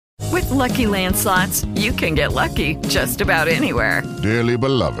Lucky Land Slots, you can get lucky just about anywhere. Dearly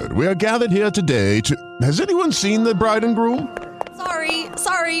beloved, we are gathered here today to... Has anyone seen the bride and groom?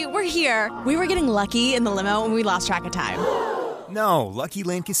 Sorry, we're here. We were getting lucky in the limo and we lost track of time. No, Lucky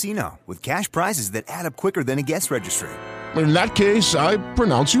Land Casino, with cash prizes that add up quicker than a guest registry. In that case, I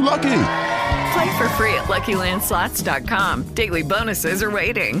pronounce you lucky. Play for free at LuckyLandSlots.com. Daily bonuses are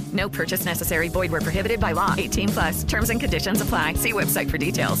waiting. No purchase necessary. Void where prohibited by law. 18+. Terms and conditions apply. See website for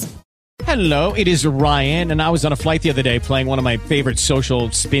details. Hello, it is Ryan, and I was on a flight the other day playing one of my favorite social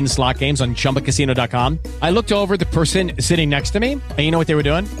spin slot games on ChumbaCasino.com. I looked over at the person sitting next to me, and you know what they were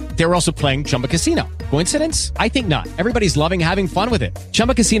doing? They were also playing Chumba Casino. Coincidence? I think not. Everybody's loving having fun with it.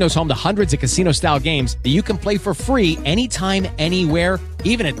 Chumba Casino is home to hundreds of casino-style games that you can play for free anytime, anywhere,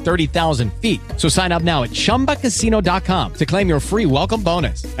 even at 30,000 feet. So sign up now at ChumbaCasino.com to claim your free welcome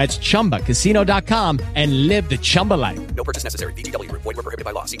bonus. That's ChumbaCasino.com and live the Chumba life. No purchase necessary. VGW. Void where prohibited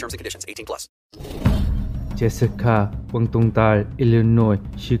by law. See terms and conditions. 18+. Jessica, Guangdongdal, Illinois,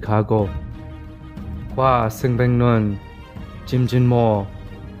 Chicago. Hua Sengbengnun, Jimjinmo.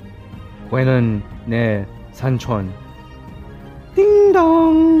 Hue는 내 산촌. Ding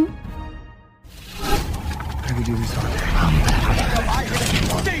dong.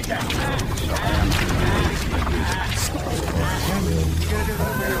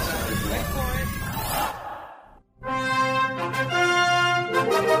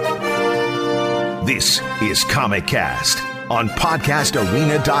 This is Comic Cast on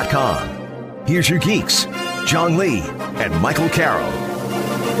podcastarena.com. Here's your geeks, John Lee and Michael Carroll.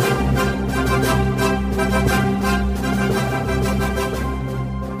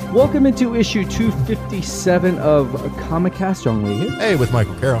 Welcome into issue 257 of Comic Cast. John Lee here. Hey, with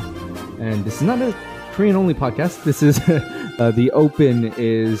Michael Carroll. And this is not a Korean-only podcast. This is the open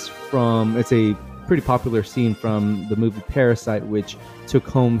is from, it's a pretty popular scene from the movie Parasite, which took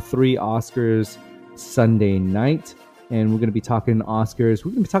home 3 Oscars Sunday night. And we're going to be talking Oscars.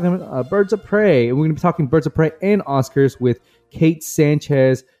 We're going to be talking Birds of Prey. And we're going to be talking Birds of Prey and Oscars with Kate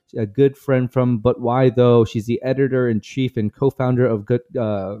Sánchez, a good friend from But Why Though. She's the editor-in-chief and co-founder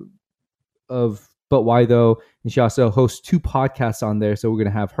of But Why Though. And she also hosts 2 podcasts on there. So we're going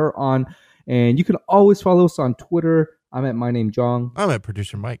to have her on. And you can always follow us on Twitter. I'm at My Name Jong. I'm at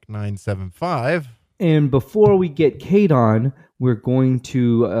Producer Mike 975. And before we get Kate on, we're going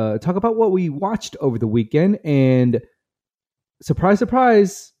to talk about what we watched over the weekend. And surprise,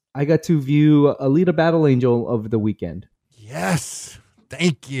 surprise, I got to view Alita Battle Angel over the weekend. Yes.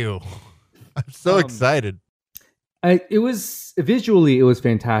 Thank you. I'm so excited. It was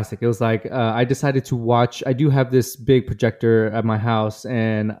fantastic. It was like I decided to watch. I do have this big projector at my house,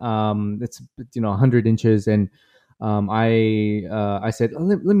 and it's 100 inches. And I said,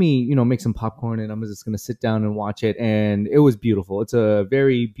 let me make some popcorn, and I'm just gonna sit down and watch it. And it was beautiful. It's a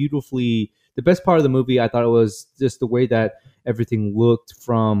very beautifully. The best part of the movie, I thought it was just the way that everything looked,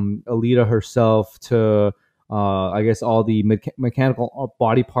 from Alita herself to I guess all the mechanical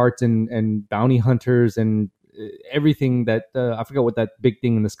body parts and bounty hunters and everything that I forgot what that big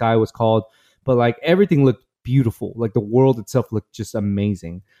thing in the sky was called, but like everything looked beautiful. Like the world itself looked just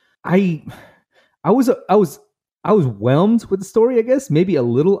amazing. I was whelmed with the story, I guess, maybe a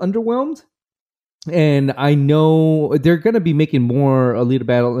little underwhelmed. And I know they're going to be making more Alita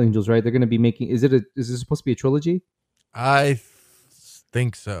Battle Angels, right? They're going to be making. Is this supposed to be a trilogy? I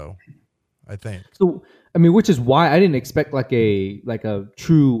think so. So. I mean, which is why I didn't expect like a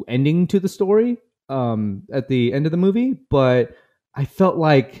true ending to the story at the end of the movie, but I felt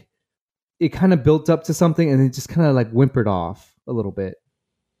like it kind of built up to something and it just kind of like whimpered off a little bit.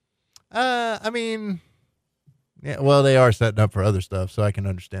 I mean, yeah, well, they are setting up for other stuff, so I can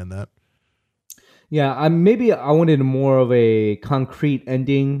understand that. Yeah, maybe I wanted more of a concrete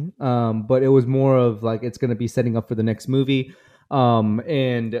ending, but it was more of like it's going to be setting up for the next movie.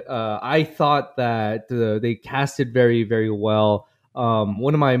 I thought that they casted very, very well.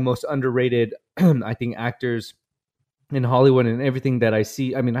 One of my most underrated, I think, actors in Hollywood and everything that I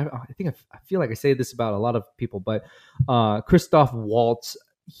see. I mean, I feel like I say this about a lot of people, but Christoph Waltz,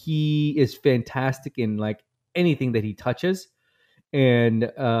 he is fantastic in like anything that he touches.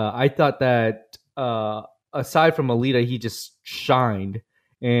 And I thought that aside from Alita, he just shined.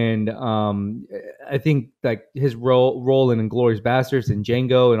 And I think like his role in Inglourious Basterds and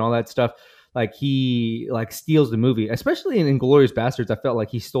Django and all that stuff, like he like steals the movie, especially in Inglourious Basterds. I felt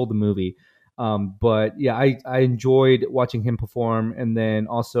like he stole the movie. But yeah, I enjoyed watching him perform. And then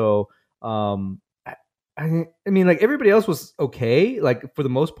also, I mean, like everybody else was okay. Like for the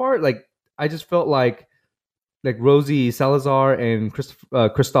most part, like I just felt like Rosie Salazar and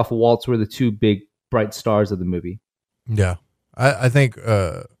Christoph Waltz were the 2 big bright stars of the movie. Yeah. I think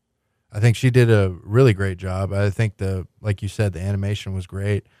I think she did a really great job. I think like you said, the animation was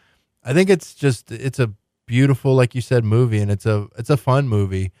great. I think it's a beautiful, like you said, movie, and it's a fun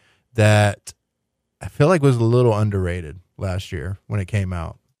movie that I feel like was a little underrated last year when it came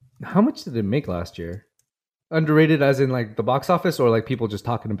out. How much did it make last year? Underrated as in like the box office, or like people just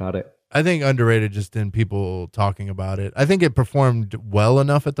talking about it? I think underrated just in people talking about it. I think it performed well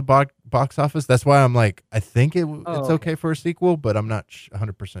enough at the box office. That's why I'm like, I think it's okay for a sequel, but I'm not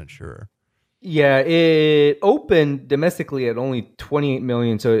 100% sure. Yeah, it opened domestically at only 28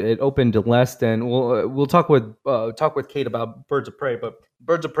 million, so it opened less than. We'll talk with Kate about Birds of Prey, but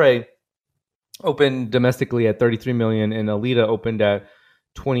Birds of Prey opened domestically at 33 million, and Alita opened at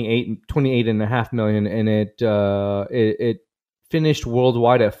 28 and a half million, and it finished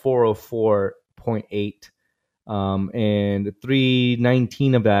worldwide at 404.8, and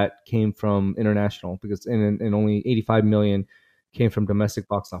 319 of that came from international, because and only 85 million came from domestic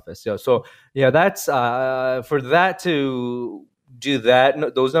box office. So that's for that to do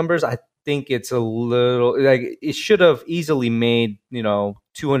that, those numbers. I think it's a little like it should have easily made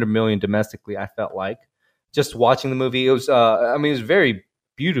 200 million domestically. I felt like just watching the movie, it was it was very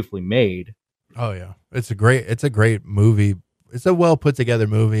beautifully made. Oh yeah, it's a great movie. It's a well put together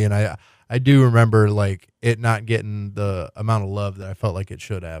movie, and I do remember like it not getting the amount of love that I felt like it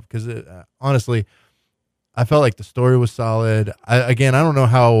should have, because honestly, I felt like the story was solid. I don't know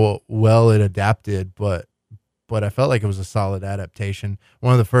how well it adapted, but I felt like it was a solid adaptation.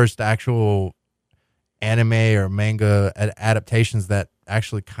 One of the first actual anime or manga adaptations that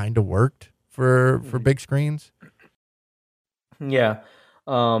actually kind of worked for big screens. Yeah.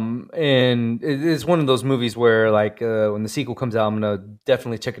 And it's one of those movies where like when the sequel comes out, I'm gonna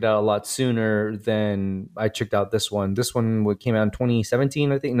definitely check it out a lot sooner than I checked out this one. This one came out in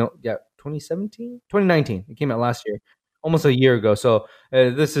 2017, I think. No, yeah, 2019. It came out last year, almost a year ago. So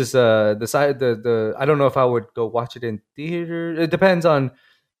this is the I don't know if I would go watch it in theater. It depends on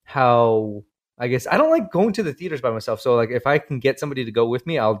how. I guess I don't like going to the theaters by myself. So like if I can get somebody to go with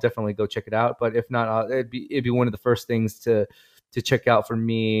me, I'll definitely go check it out. But if not, it'd be one of the first things to check out for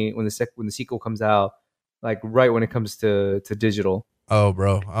me when the sequel comes out, like right when it comes to digital. Oh,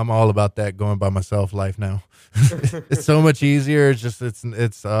 bro, I'm all about that going by myself life now. It's so much easier. It's just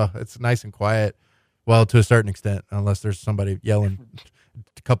it's nice and quiet. Well, to a certain extent, unless there's somebody yelling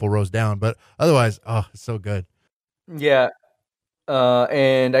a couple rows down, but otherwise, it's so good. Yeah.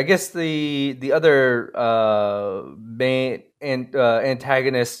 And I guess the other main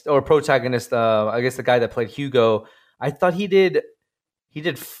antagonist or protagonist, I guess the guy that played Hugo, I thought he did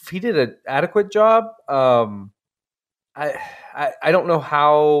an adequate job. I don't know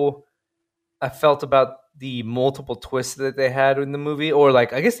how I felt about the multiple twists that they had in the movie, or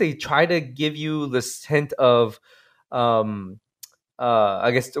like I guess they try to give you this hint of,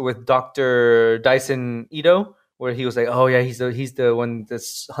 I guess with Dr. Dyson Ito, where he was like, oh yeah, he's the one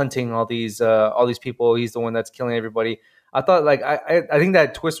that's hunting all these people. He's the one that's killing everybody. I thought like I think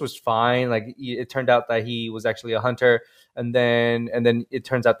that twist was fine. Like it turned out that he was actually a hunter, and then it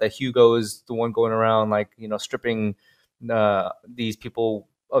turns out that Hugo is the one going around like stripping these people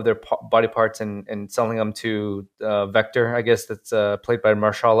of their body parts and selling them to Vector. I guess that's played by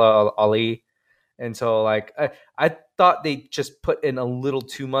Marshala Ali. And so like I thought they just put in a little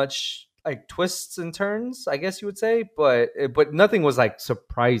too much like twists and turns, I guess you would say, but nothing was like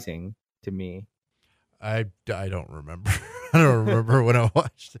surprising to me. I don't remember. I don't remember when I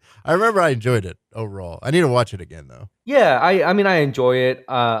watched it. I remember I enjoyed it overall. I need to watch it again though. Yeah, I mean I enjoy it.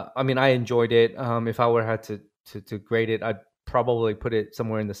 I enjoyed it. If I were had to grade it, I'd probably put it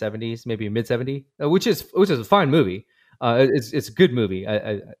somewhere in the 70s, maybe mid 70, which is a fine movie. It's a good movie.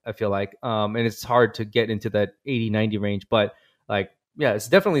 I feel like, and it's hard to get into that 80-90 range, but like yeah, it's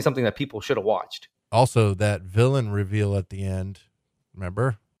definitely something that people should have watched. Also, that villain reveal at the end.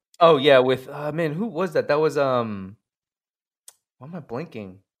 Remember? Oh yeah, with man, who was that? That was why am I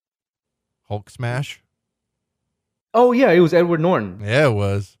blanking? Hulk smash. Oh yeah, it was Edward Norton. Yeah, it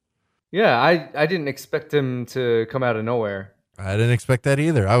was. Yeah, I didn't expect him to come out of nowhere. I didn't expect that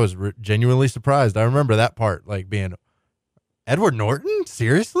either. I was genuinely surprised. I remember that part, like being Edward Norton.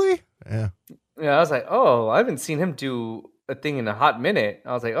 Seriously? Yeah. Yeah, I was like, oh, I haven't seen him do a thing in a hot minute.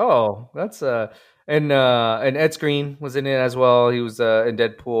 I was like, oh, that's and Ed Skrein was in it as well. He was in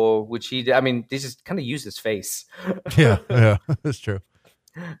Deadpool, which he did. I mean, they just kind of used his face. yeah, that's true.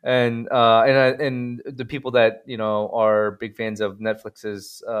 And the people that are big fans of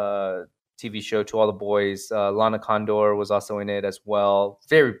Netflix's TV show To All the Boys, Lana Condor was also in it as well,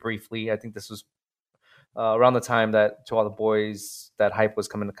 very briefly. I think this was around the time that To All the Boys, that hype was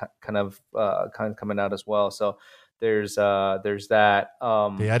coming out as well. So There's that.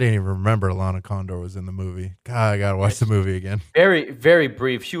 I didn't even remember Lana Condor was in the movie. God, I gotta watch the movie again. Very, very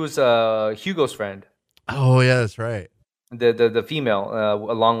brief. She was Hugo's friend. Oh yeah, that's right. The female,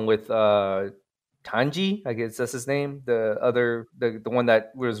 along with Tanji, I guess that's his name. The one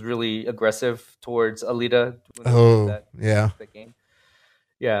that was really aggressive towards Alita. Oh yeah. That game.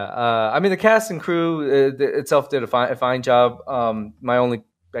 Yeah, I mean the cast and crew itself did a fine job. My only,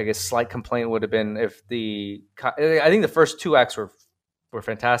 I guess, slight complaint would have been if I think the first two acts were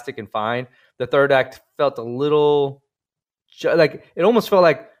fantastic and fine. The third act felt a little like it almost felt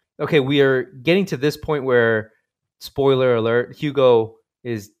like, okay, we are getting to this point where, spoiler alert, Hugo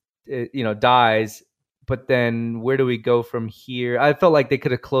dies, but then where do we go from here? I felt like they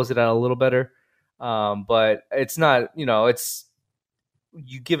could have closed it out a little better, but it's not.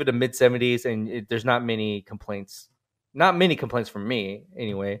 You give it a mid-70s, and there's not many complaints. Not many complaints from me,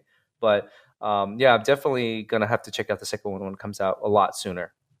 anyway. But yeah, I'm definitely gonna have to check out the second one when it comes out a lot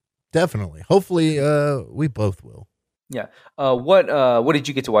sooner. Definitely. Hopefully, we both will. Yeah. What did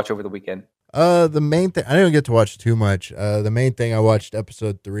you get to watch over the weekend? The main thing, I didn't get to watch too much. The main thing, I watched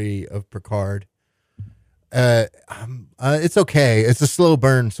episode 3 of Picard. It's okay. It's a slow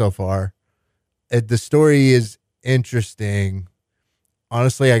burn so far. The story is interesting.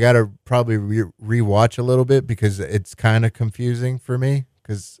 Honestly, I gotta probably rewatch a little bit because it's kind of confusing for me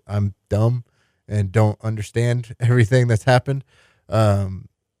because I'm dumb and don't understand everything that's happened.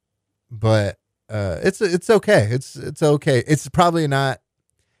 But it's okay. It's okay. It's probably not.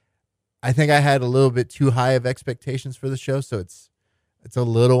 I think I had a little bit too high of expectations for the show, so it's a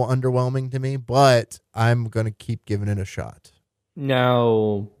little underwhelming to me. But I'm gonna keep giving it a shot.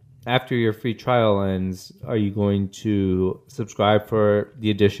 Now, after your free trial ends, are you going to subscribe for the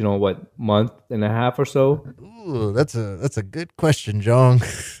additional month and a half or so? Ooh, that's a good question, Jong.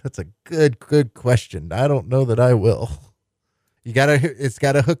 That's a good question. I don't know that I will. It's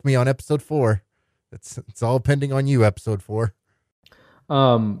gotta hook me on episode 4. It's all pending on you, episode 4.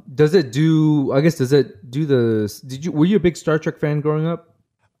 Does it do were you a big Star Trek fan growing up?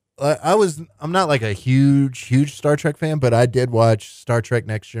 I'm not like a huge Star Trek fan, but I did watch Star Trek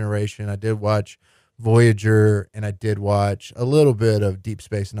Next Generation. I did watch Voyager, and I did watch a little bit of Deep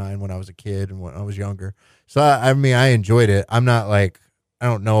Space Nine when I was a kid and when I was younger. So I mean, I enjoyed it. I'm not like, I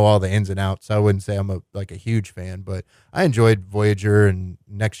don't know all the ins and outs. So I wouldn't say I'm a huge fan, but I enjoyed Voyager and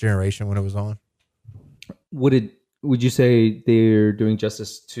Next Generation when it was on. Would you say they're doing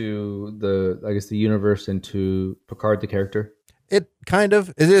justice to the universe and to Picard, the character? It kind of.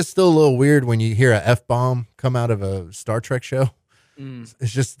 It is still a little weird when you hear a F-bomb come out of a Star Trek show. It's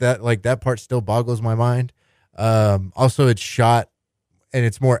just that part still boggles my mind. Also, it's shot and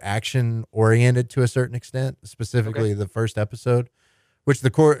it's more action oriented to a certain extent, specifically the first episode, which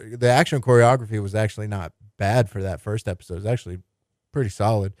the action choreography was actually not bad for that first episode. It was actually pretty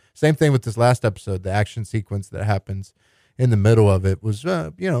solid. Same thing with this last episode. The action sequence that happens in the middle of it was,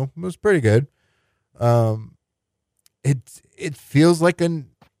 was pretty good. It feels like a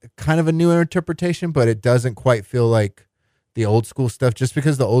kind of a new interpretation, but it doesn't quite feel like the old school stuff, just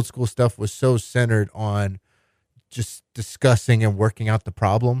because the old school stuff was so centered on just discussing and working out the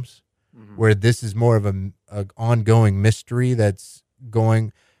problems, where this is more of a ongoing mystery that's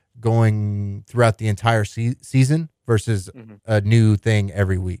going throughout the entire season versus a new thing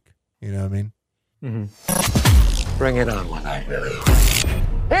every week. You know what I mean? Bring it on, one eye. Hit it!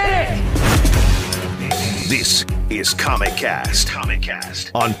 This is Comic Cast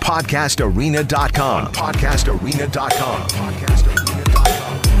on podcastarena.com.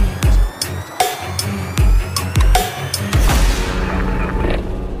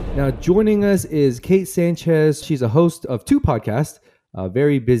 Now, joining us is Kate Sánchez. She's a host of 2 podcasts. A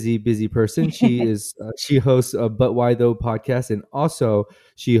very busy person. She hosts a But Why Though podcast, and also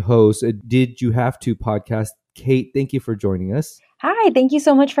she hosts a Did You Have To podcast. Kate, thank you for joining us. Hi, thank you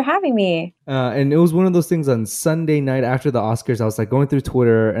so much for having me. And it was one of those things on Sunday night after the Oscars. I was like going through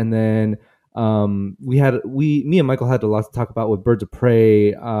Twitter, and then me and Michael had a lot to talk about with Birds of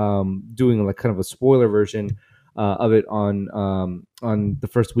Prey, doing like kind of a spoiler version of it on the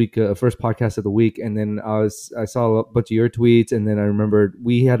first podcast of the week. And then I saw a bunch of your tweets, and then I remembered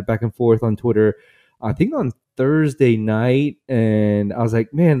we had a back and forth on Twitter, I think on Thursday night, and I was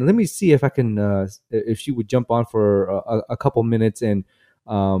like, man, let me see if I can if she would jump on for a couple minutes. And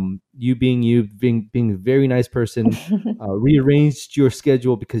you being a very nice person, rearranged your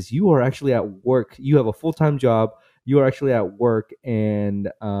schedule because you are actually at work. You have a full-time job. You are actually at work, and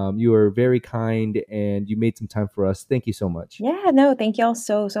you are very kind, and you made some time for us. Thank you so much. Yeah, no, thank you all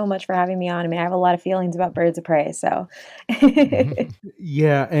so much for having me on. I mean, I have a lot of feelings about Birds of Prey, so.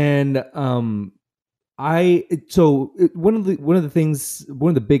 Yeah, and One of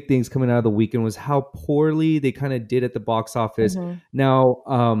the big things coming out of the weekend was how poorly they kind of did at the box office. Mm-hmm.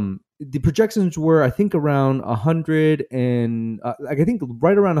 Now, the projections were, I think, around 100 and I think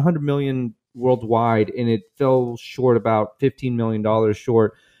right around 100 million worldwide, and it fell short about $15 million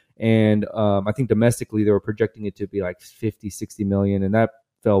short. And I think domestically they were projecting it to be like 50, 60 million, and that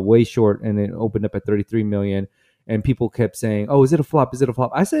fell way short, and it opened up at 33 million. And people kept saying, "Oh, is it a flop? Is it a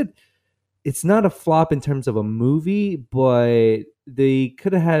flop?" I said, it's not a flop in terms of a movie, but they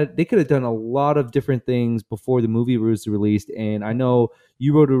could have done a lot of different things before the movie was released. And I know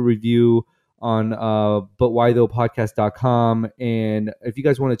you wrote a review on butwhythoughpodcast.com, and if you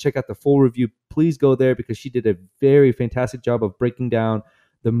guys want to check out the full review, please go there, because she did a very fantastic job of breaking down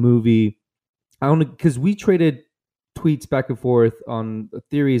the movie. Because we traded tweets back and forth on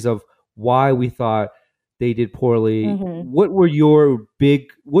theories of why we thought they did poorly. Mm-hmm.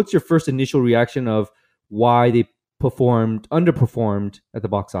 What's your first initial reaction of why they underperformed at the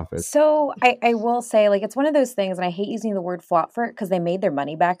box office? So I will say, like, it's one of those things, and I hate using the word flop for it because they made their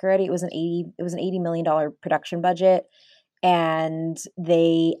money back already. It was an $80 million production budget, and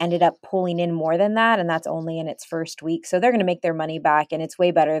they ended up pulling in more than that, and that's only in its first week. So they're going to make their money back, and it's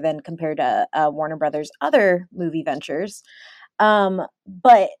way better than compared to Warner Brothers' other movie ventures.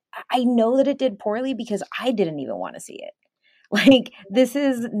 But I know that it did poorly because I didn't even want to see it. Like, this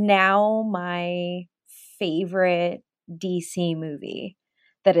is now my favorite DC movie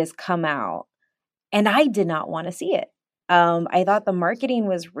that has come out, and I did not want to see it. I thought the marketing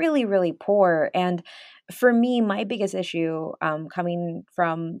was really, really poor. And for me, my biggest issue coming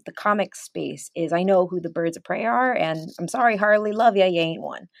from the comic space is I know who the Birds of Prey are, and I'm sorry, Harley, love ya, you ain't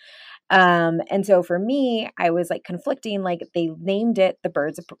one. And so for me, I was like conflicting, like they named it the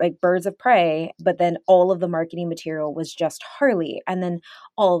Birds of Prey, but then all of the marketing material was just Harley. And then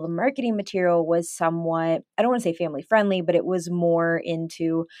all of the marketing material was somewhat, I don't want to say family friendly, but it was more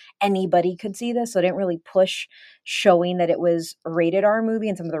into anybody could see this. So it didn't really push showing that it was a rated R movie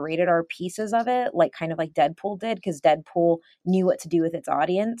and some of the rated R pieces of it, like kind of like Deadpool did, because Deadpool knew what to do with its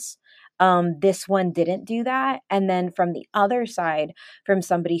audience. This one didn't do that. And then from the other side, from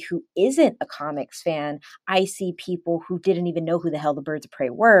somebody who isn't a comics fan, I see people who didn't even know who the hell the Birds of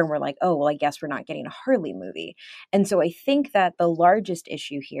Prey were, and were like, oh, well, I guess we're not getting a Harley movie. And so I think that the largest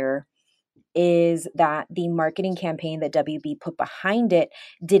issue here is that the marketing campaign that WB put behind it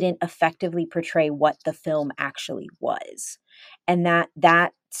didn't effectively portray what the film actually was. And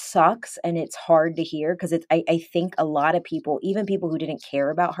that sucks, and it's hard to hear, because I think a lot of people, even people who didn't care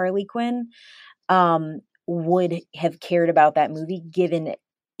about Harley Quinn, would have cared about that movie given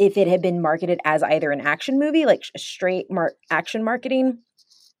if it had been marketed as either an action movie, like straight action marketing,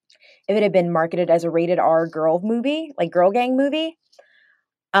 if it had been marketed as a rated R girl movie, like girl gang movie,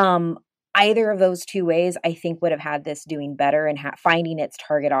 either of those two ways, I think would have had this doing better and finding its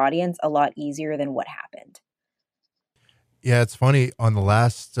target audience a lot easier than what happened. Yeah, it's funny. On the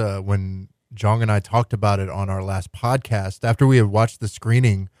last, when Jong and I talked about it on our last podcast, after we had watched the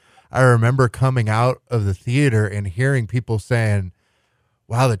screening, I remember coming out of the theater and hearing people saying,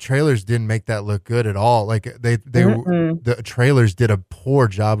 wow, the trailers didn't make that look good at all. Like the trailers did a poor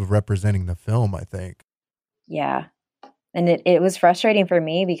job of representing the film, I think. Yeah. And it was frustrating for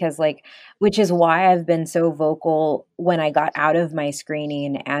me because, like, which is why I've been so vocal when I got out of my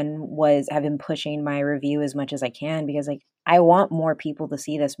screening and have been pushing my review as much as I can, because, like, I want more people to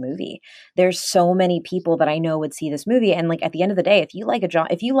see this movie. There's so many people that I know would see this movie. And, like, at the end of the day, if you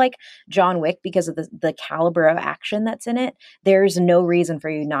like John Wick because of the caliber of action that's in it, there's no reason for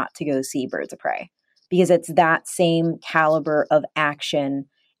you not to go see Birds of Prey, because it's that same caliber of action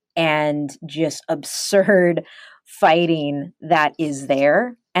and just absurd fighting that is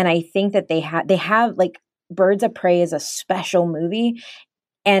there. And I think that they have like Birds of Prey is a special movie,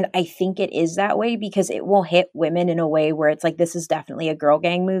 and I think it is that way because it will hit women in a way where it's like, this is definitely a girl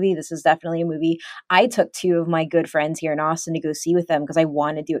gang movie. This is definitely a movie I took two of my good friends here in Austin to go see with them because I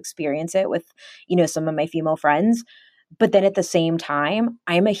wanted to experience it with, some of my female friends. But then at the same time,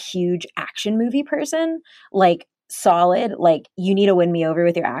 I'm a huge action movie person, like solid, like you need to win me over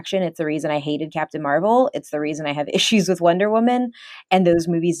with your action. It's the reason I hated Captain Marvel. It's the reason I have issues with Wonder Woman, and those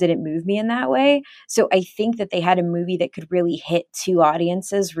movies didn't move me in that way. So I think that they had a movie that could really hit two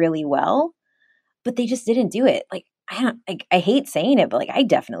audiences really well, but they just didn't do it. Like, I hate saying it, but like, I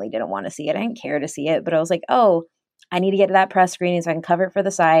definitely didn't want to see it. I didn't care to see it, but I was like, oh, I need to get to that press screening so I can cover it for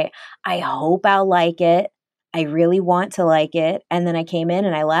the site. I hope I'll like it. I really want to like it. And then I came in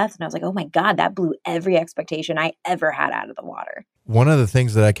and I left and I was like, oh my God, that blew every expectation I ever had out of the water. One of the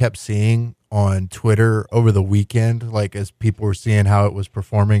things that I kept seeing on Twitter over the weekend, like as people were seeing how it was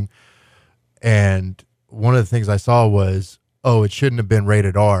performing, and one of the things I saw was, oh, it shouldn't have been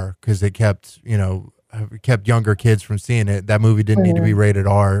rated R because it kept, kept younger kids from seeing it. That movie didn't need to be rated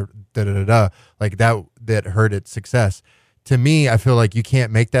R, like that hurt its success. To me, I feel like you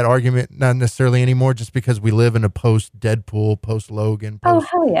can't make that argument, not necessarily anymore, just because we live in a post Deadpool, post Logan, post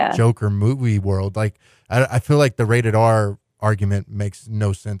Joker movie world. Like, I feel like the rated R argument makes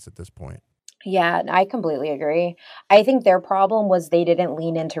no sense at this point. Yeah, I completely agree. I think their problem was they didn't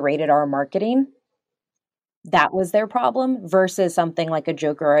lean into rated R marketing. That was their problem versus something like a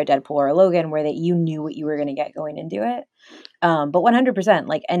Joker or a Deadpool or a Logan where that you knew what you were going to get going into it. But 100%,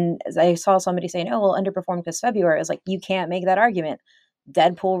 like, and as I saw somebody saying, oh, well, underperformed because February. I was like, you can't make that argument.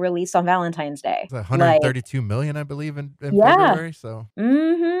 Deadpool released on Valentine's Day. 132 million, I believe, in February. So,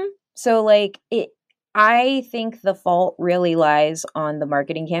 so like I think the fault really lies on the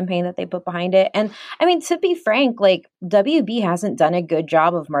marketing campaign that they put behind it. And I mean, to be frank, like WB hasn't done a good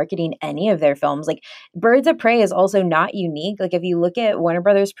job of marketing any of their films. Like Birds of Prey is also not unique. Like if you look at Warner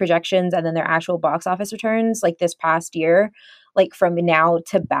Brothers projections and then their actual box office returns, like this past year, like from now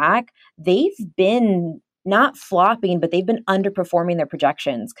to back, they've been not flopping, but they've been underperforming their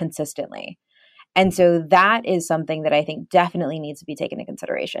projections consistently. And so that is something that I think definitely needs to be taken into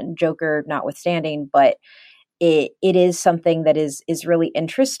consideration, Joker notwithstanding, but it is something that is really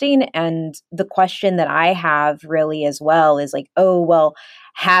interesting. And the question that I have really as well is like, oh, well,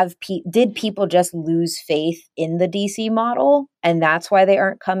 did people just lose faith in the DC model? And that's why they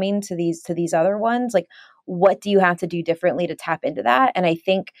aren't coming to these other ones? Like, what do you have to do differently to tap into that? And I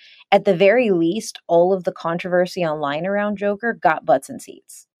think at the very least, all of the controversy online around Joker got butts in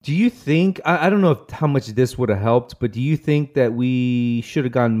seats. Do you think, I don't know how much this would have helped, but do you think that we should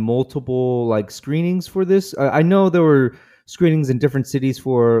have gotten multiple like screenings for this? I know there were screenings in different cities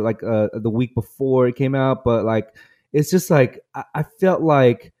for like the week before it came out, but like, it's just like, I felt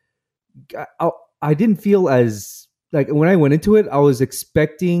like I didn't feel as like when I went into it, I was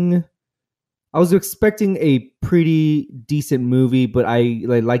expecting a pretty decent movie, but I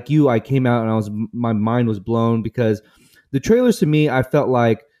like you, I came out and my mind was blown because the trailers to me, I felt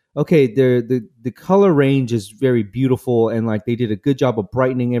like, okay, the color range is very beautiful and like they did a good job of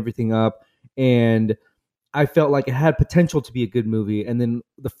brightening everything up, and I felt like it had potential to be a good movie. And then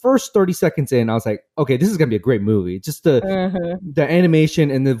the first 30 seconds in, I was like, okay, this is gonna be a great movie. Just the animation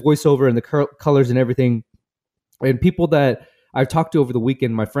and the voiceover and the colors and everything. And people that I've talked to over the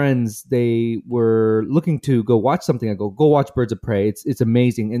weekend, my friends, they were looking to go watch something. I go watch Birds of Prey. It's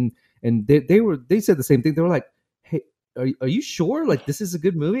amazing. And they said the same thing. They were like, hey, are you sure? Like, this is a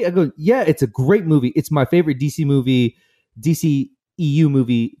good movie? I go, yeah, it's a great movie. It's my favorite DC EU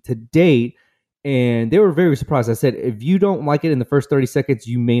movie to date. And they were very surprised. I said, if you don't like it in the first 30 seconds,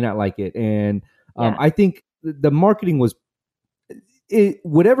 you may not like it. And I think the marketing was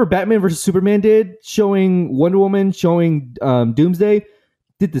whatever Batman versus Superman did, showing Wonder Woman, showing Doomsday,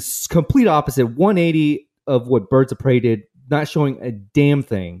 did the complete opposite, 180 of what Birds of Prey did, not showing a damn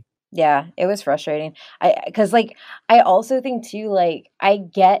thing. Yeah, it was frustrating. Because like I also think too, like I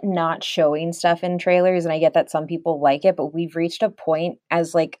get not showing stuff in trailers, and I get that some people like it, but we've reached a point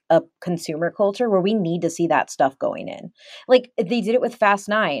as like a consumer culture where we need to see that stuff going in. Like they did it with Fast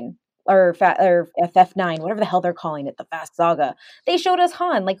 9 or FF9, whatever the hell they're calling it, the Fast Saga. They showed us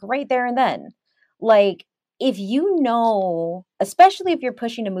Han like right there and then. Like if you know, especially if you're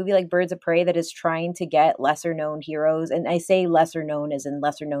pushing a movie like Birds of Prey that is trying to get lesser known heroes, and I say lesser known as in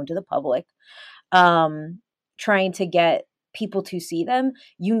lesser known to the public, trying to get people to see them,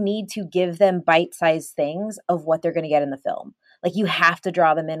 you need to give them bite-sized things of what they're going to get in the film. Like you have to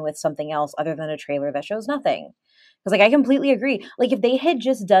draw them in with something else other than a trailer that shows nothing. Because like I completely agree. Like if they had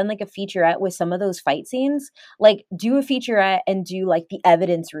just done like a featurette with some of those fight scenes, like do a featurette and do like the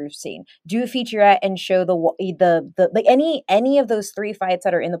evidence roof scene, do a featurette and show the like any of those 3 fights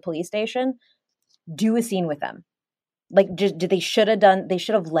that are in the police station, do a scene with them. Like just they should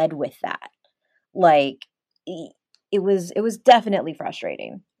have led with that. Like it was definitely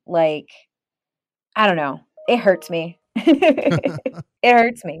frustrating. Like I don't know, it hurts me. It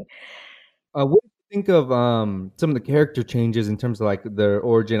hurts me. What think of some of the character changes in terms of like their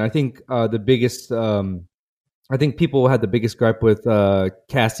origin? I think the biggest I think people had the biggest gripe with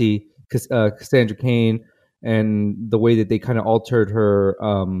Cassie, Cassandra Cain, and the way that they kind of altered her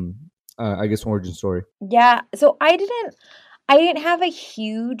I guess origin story. Yeah, so I didn't have a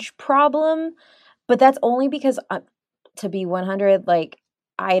huge problem, but that's only because to be 100, like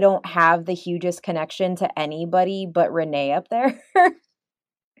I don't have the hugest connection to anybody but Renee up there.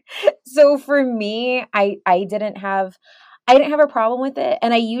 So for me, I I didn't have a problem with it.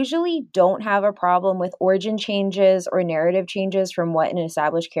 And I usually don't have a problem with origin changes or narrative changes from what an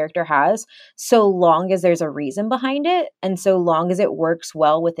established character has, so long as there's a reason behind it and so long as it works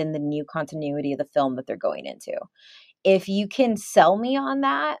well within the new continuity of the film that they're going into. If you can sell me on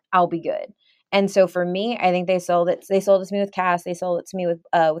that, I'll be good. And so for me, I think they sold it. They sold it to me with Cass. They sold it to me with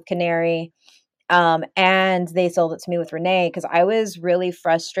Canary. And they sold it to me with Renee, because I was really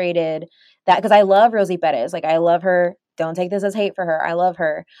frustrated that, because I love Rosie Perez. Like, I love her. Don't take this as hate for her. I love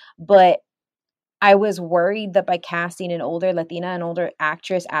her. But I was worried that by casting an older Latina, an older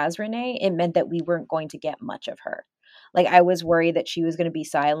actress as Renee, it meant that we weren't going to get much of her. Like, I was worried that she was going to be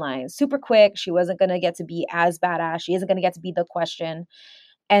sidelined super quick. She wasn't going to get to be as badass. She isn't going to get to be the question.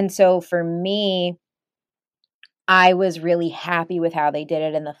 And so for me, I was really happy with how they did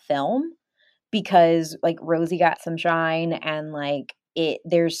it in the film, because like Rosie got some shine, and like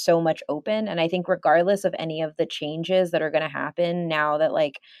there's so much open. And I think regardless of any of the changes that are going to happen now that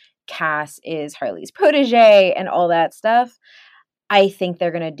like Cass is Harley's protege and all that stuff, I think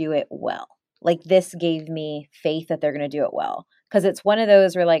they're going to do it well. Like, this gave me faith that they're going to do it well, because it's one of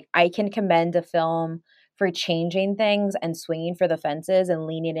those where like I can commend a film for changing things and swinging for the fences and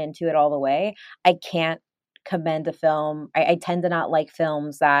leaning into it all the way. I can't commend a film. I tend to not like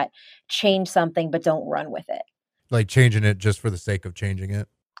films that change something but don't run with it. Like changing it just for the sake of changing it.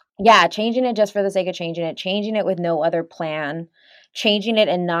 Yeah, changing it just for the sake of changing it with no other plan, changing it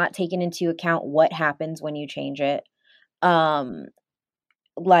and not taking into account what happens when you change it.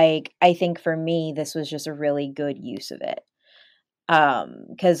 Like, I think for me, this was just a really good use of it.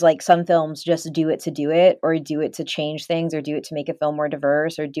 Because like some films just do it to do it, or do it to change things, or do it to make a film more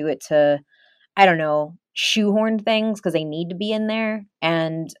diverse, or do it to, I don't know, shoehorn things because they need to be in there.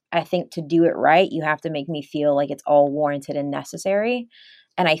 And I think to do it right, you have to make me feel like it's all warranted and necessary.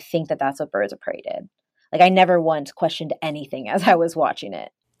 And I think that that's what Birds of Prey did. Like, I never once questioned anything as I was watching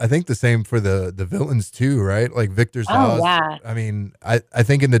it. I think the same for the villains too, right? Like Victor Zsasz. Oh, yeah. I mean, I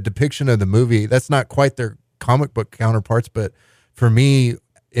think in the depiction of the movie, that's not quite their comic book counterparts, but for me,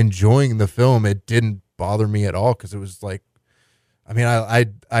 enjoying the film, it didn't bother me at all, because it was like, I mean,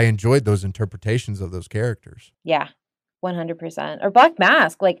 I enjoyed those interpretations of those characters. Yeah, 100%. Or Black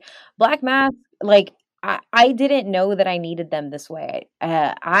Mask. Like, Black Mask, like, I didn't know that I needed them this way.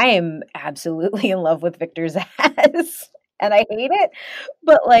 I am absolutely in love with Victor Zsasz, and I hate it.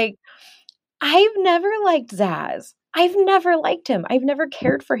 But, like, I've never liked Zaz. I've never liked him. I've never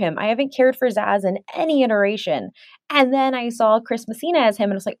cared for him. I haven't cared for Zaz in any iteration. And then I saw Chris Messina as him,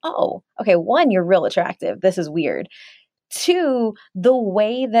 and I was like, oh, okay, one, you're real attractive. This is weird. Two, the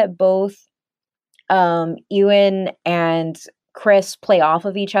way that both Ewan and Chris play off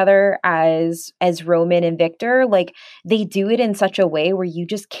of each other as Roman and Victor, like, they do it in such a way where you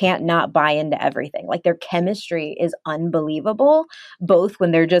just can't not buy into everything. Like, their chemistry is unbelievable, both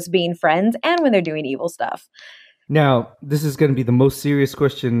when they're just being friends and when they're doing evil stuff. Now, this is going to be the most serious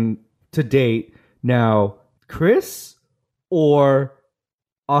question to date. Now, Chris or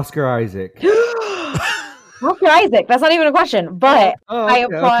Oscar Isaac? Oscar Isaac. That's not even a question. But okay,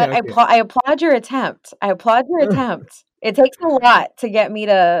 I applaud your attempt. I applaud your attempt. It takes a lot to get me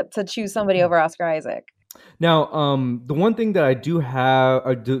to choose somebody over Oscar Isaac. Now, the one thing that I do have,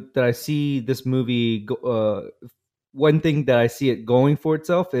 that I see this movie, one thing that I see it going for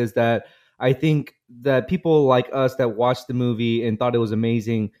itself is that I think that people like us that watched the movie and thought it was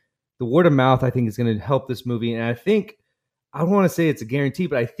amazing, the word of mouth, I think, is going to help this movie. And I think, I don't want to say it's a guarantee,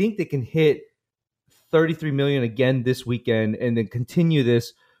 but I think they can hit 33 million again this weekend, and then continue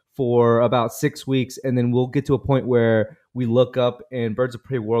this for about 6 weeks, and then we'll get to a point where we look up and Birds of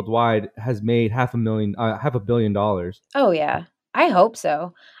Prey worldwide has made $500 million. Oh yeah, I hope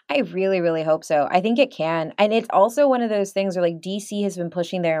so. I really, really hope so. I think it can, and it's also one of those things where like DC has been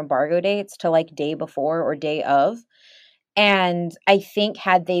pushing their embargo dates to like day before or day of, and I think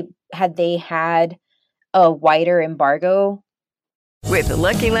had they had a wider embargo. With the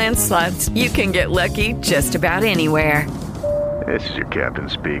Lucky Land Slots, you can get lucky just about anywhere. This is your captain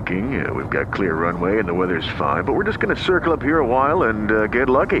speaking. We've got clear runway and the weather's fine, but we're just going to circle up here a while and get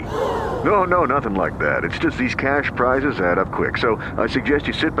lucky. No, nothing like that. It's just these cash prizes add up quick. So I suggest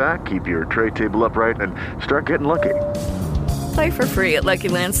you sit back, keep your tray table upright, and start getting lucky. Play for free at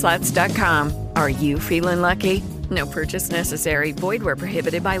LuckyLandSlots.com. Are you feeling lucky? No purchase necessary. Void where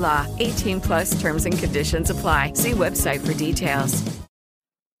prohibited by law. 18+ terms and conditions apply. See website for details.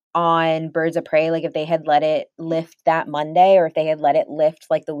 On Birds of Prey, like if they had let it lift that Monday, or if they had let it lift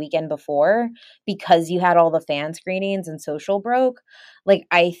like the weekend before, because you had all the fan screenings and social broke, like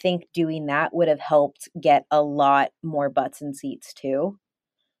I think doing that would have helped get a lot more butts and seats too.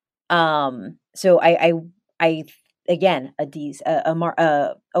 So I again,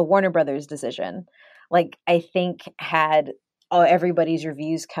 a Warner Brothers decision. Like, I think had everybody's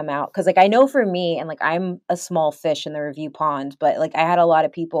reviews come out, because like I know for me, and like I'm a small fish in the review pond, but like I had a lot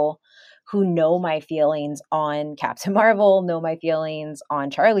of people who know my feelings on Captain Marvel, know my feelings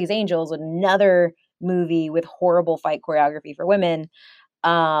on Charlie's Angels, another movie with horrible fight choreography for women.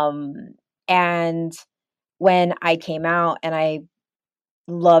 And when I came out and I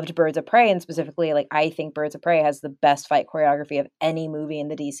loved Birds of Prey, and specifically, like, I think Birds of Prey has the best fight choreography of any movie in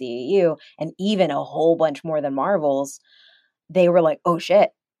the DCEU, and even a whole bunch more than Marvel's. They were like, oh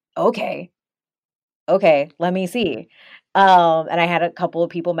shit, okay, let me see. And I had a couple of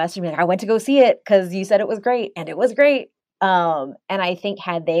people message me like, I went to go see it because you said it was great, and it was great. And I think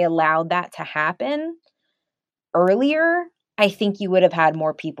had they allowed that to happen earlier, I think you would have had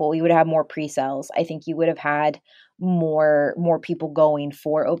more people. You would have more pre-sales. I think you would have had more people going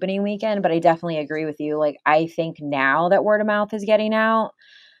for opening weekend. But I definitely agree with you. Like, I think now that word of mouth is getting out,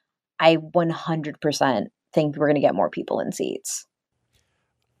 I 100% think we're going to get more people in seats.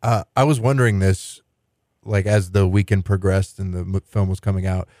 I was wondering this, like, as the weekend progressed and the film was coming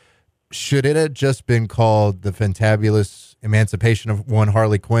out, should it have just been called The Fantabulous Emancipation of One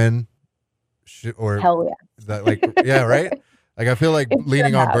Harley Quinn? Or hell yeah. Is that like, yeah, right? Like, I feel like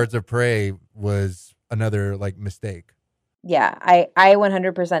leaning on Birds of Prey was another like mistake. Yeah, I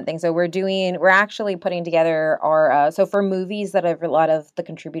 100% think so. We're actually putting together our, so for movies that a lot of the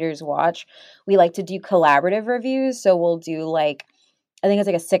contributors watch, we like to do collaborative reviews. So we'll do like, I think it's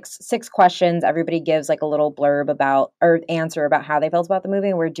like a six questions. Everybody gives like a little blurb about, or answer about how they felt about the movie.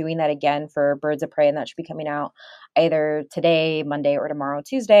 And we're doing that again for Birds of Prey, and that should be coming out either today, Monday, or tomorrow,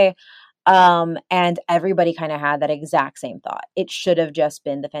 Tuesday. And everybody kind of had that exact same thought. It should have just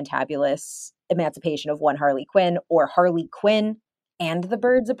been The Fantabulous Emancipation of One Harley Quinn, or Harley Quinn and the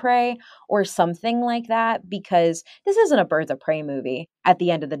Birds of Prey, or something like that, because this isn't a Birds of Prey movie at the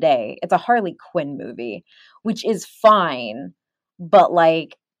end of the day. It's a Harley Quinn movie, which is fine. But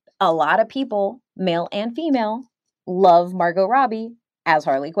like, a lot of people, male and female, love Margot Robbie as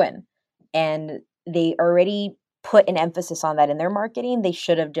Harley Quinn. And they already put an emphasis on that in their marketing. They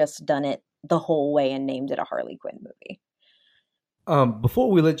should have just done it the whole way and named it a Harley Quinn movie. Before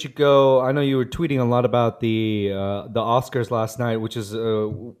we let you go, I know you were tweeting a lot about the Oscars last night, which is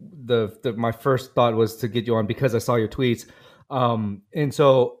my first thought was to get you on because I saw your tweets. And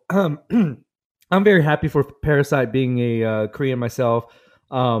so I'm very happy for Parasite being a Korean myself.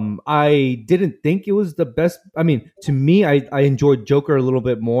 I didn't think it was the best. I mean, to me, I enjoyed Joker a little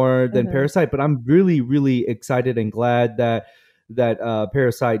bit more than Parasite, but I'm really, really excited and glad that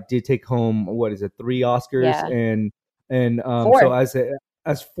Parasite did take home, 3 Oscars, Yeah. and so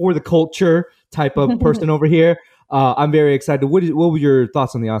as for the culture type of person over here, I'm very excited. What were your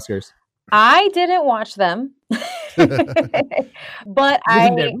thoughts on the Oscars? I didn't watch them, but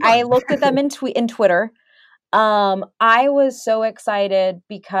I looked at them in Twitter. I was so excited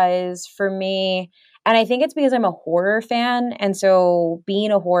because for me, and I think it's because I'm a horror fan, and so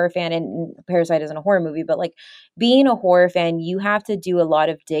being a horror fan, and Parasite isn't a horror movie, but like being a horror fan, you have to do a lot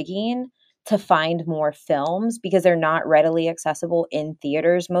of digging to find more films because they're not readily accessible in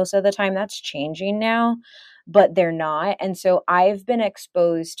theaters most of the time. That's changing now, but they're not. And so I've been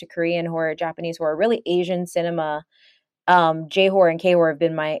exposed to Korean horror, Japanese horror, really Asian cinema. J-horror and K-horror have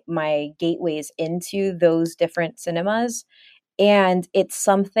been my gateways into those different cinemas. And it's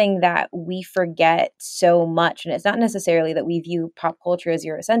something that we forget so much. And it's not necessarily that we view pop culture as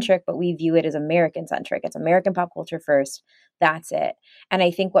Eurocentric, but we view it as American centric. It's American pop culture first. That's it. And I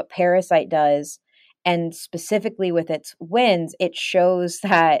think what Parasite does, and specifically with its wins, it shows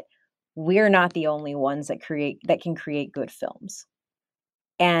that we're not the only ones that can create good films.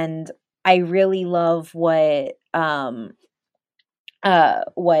 And I really love what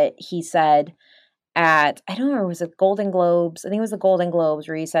he said at, I don't remember, was it Golden Globes? I think it was the Golden Globes,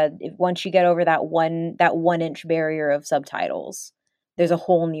 where he said, if once you get over that 1-inch barrier of subtitles, there's a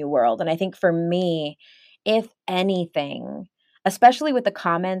whole new world. And I think for me, if anything, especially with the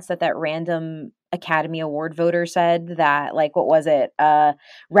comments that random Academy Award voter said, that, like, what was it? A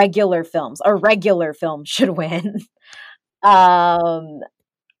regular film should win.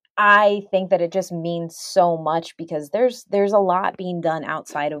 I think that it just means so much because there's a lot being done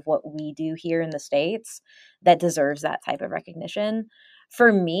outside of what we do here in the States that deserves that type of recognition.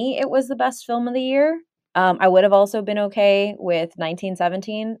 For me, it was the best film of the year. I would have also been okay with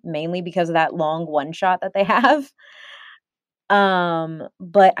 1917, mainly because of that long one shot that they have.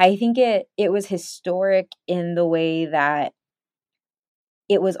 But I think it was historic in the way that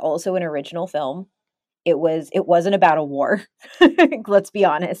it was also an original film. It wasn't about a war. Let's be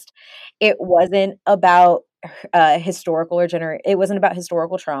honest. It wasn't about historical it wasn't about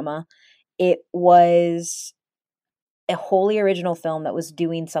historical trauma. It was a wholly original film that was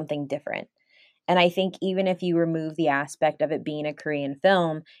doing something different. And I think even if you remove the aspect of it being a Korean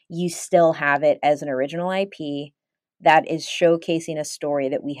film, you still have it as an original IP that is showcasing a story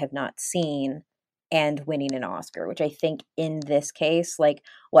that we have not seen and winning an Oscar, which I think in this case, like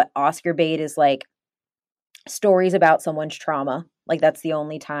what Oscar bait is like stories about someone's trauma. Like that's the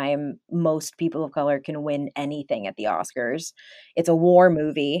only time most people of color can win anything at the Oscars. It's a war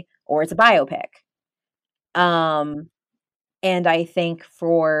movie or it's a biopic. And I think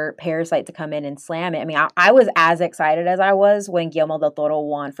for Parasite to come in and slam it, I mean, I was as excited as I was when Guillermo del Toro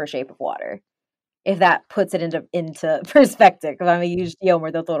won for Shape of Water. If that puts it into perspective, because I'm a huge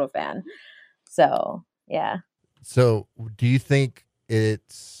Guillermo del Toro fan. So, yeah. So, do you think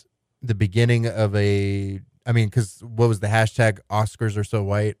it's the beginning of because what was the hashtag Oscars are so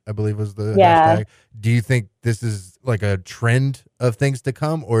white, I believe was the hashtag. Do you think this is like a trend of things to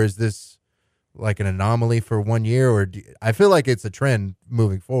come, or is this like an anomaly for 1 year, or I feel like it's a trend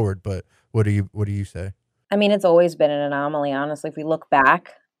moving forward, but what do you say? I mean, it's always been an anomaly, honestly. If we look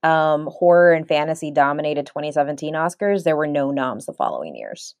back, horror and fantasy dominated 2017 Oscars. There were no noms the following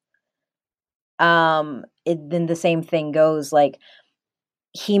years. Then the same thing goes, like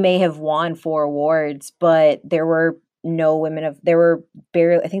he may have won 4 awards, but there were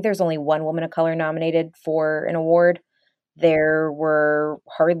barely, I think there's only one woman of color nominated for an award. There were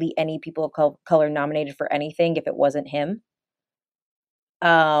hardly any people of color nominated for anything if it wasn't him.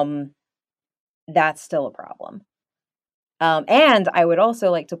 That's still a problem. And I would also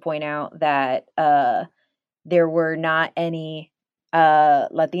like to point out that there were not any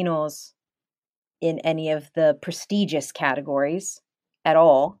Latinos in any of the prestigious categories at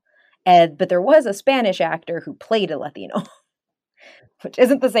all. But there was a Spanish actor who played a Latino. Which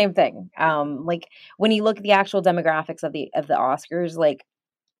isn't the same thing. Like when you look at the actual demographics of the Oscars, like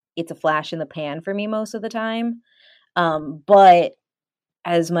it's a flash in the pan for me most of the time. But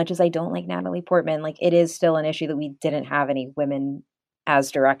as much as I don't like Natalie Portman, like it is still an issue that we didn't have any women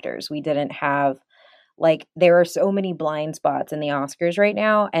as directors. We didn't have, like, there are so many blind spots in the Oscars right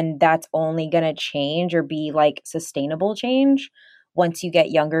now, and that's only going to change or be like sustainable change once you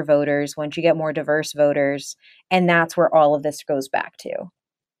get younger voters, once you get more diverse voters. And that's where all of this goes back to.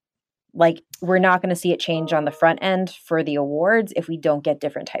 Like, we're not going to see it change on the front end for the awards if we don't get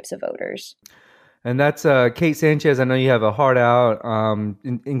different types of voters. And that's Kate Sánchez. I know you have a heart out,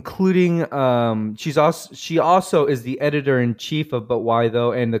 including she also is the editor-in-chief of But Why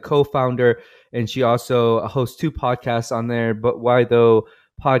Though and the co-founder, and she also hosts 2 podcasts on there, But Why Though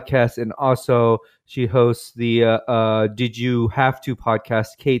podcast, and also she hosts the Did You Have To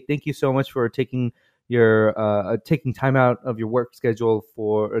podcast. Kate, thank you so much for taking time out of your work schedule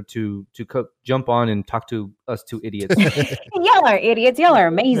to jump on and talk to us 2 idiots. Y'all are idiots. Y'all are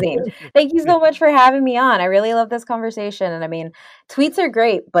amazing. Thank you so much for having me on. I really love this conversation. And I mean, tweets are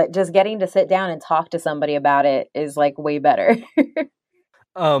great, but just getting to sit down and talk to somebody about it is like way better.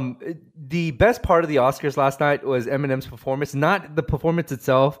 The best part of the Oscars last night was Eminem's performance, not the performance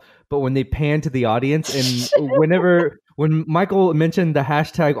itself, but when they panned to the audience, and when Michael mentioned the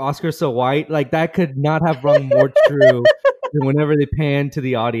hashtag Oscars so white, like that could not have rung more true than whenever they panned to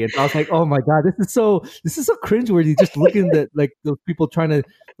the audience. I was like, oh my God, this is so cringeworthy. Just looking at like those people trying to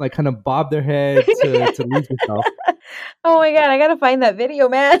like kind of bob their head to lose yourself. Oh my God, I gotta find that video,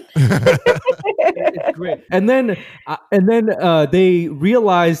 man. It's great. And then they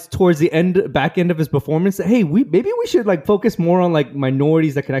realized towards the back end of his performance that, hey, maybe we should like focus more on like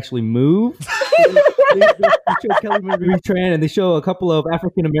minorities that can actually move. they show Kelly Marie Tran and they show a couple of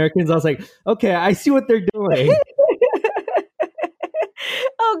African Americans. I was like, okay, I see what they're doing.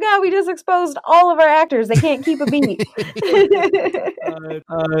 Oh God, we just exposed all of our actors. They can't keep a beat.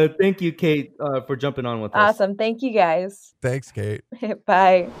 Thank you, Kate, for jumping on with us. Awesome. Thank you, guys. Thanks, Kate.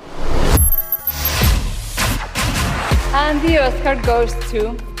 Bye. And the Oscar goes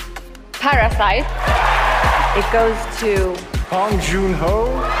to Parasite. It goes to Bong Joon-ho.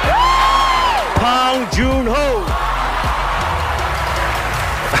 Bong Joon-ho.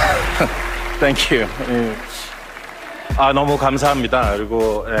 Thank you. 너무 감사합니다.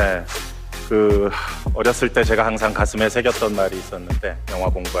 그리고 어렸을 때 제가 항상 가슴에 새겼던 말이 있었는데 영화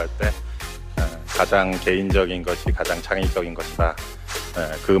공부할 때 가장 개인적인 것이 가장 창의적인 것이다.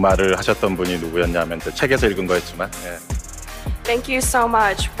 그 말을 하셨던 분이 누구였냐면 책에서 읽은 거였지만. Thank you so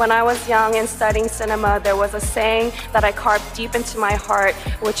much. When I was young and studying cinema, there was a saying that I carved deep into my heart,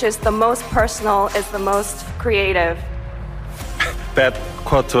 which is the most personal is the most creative. That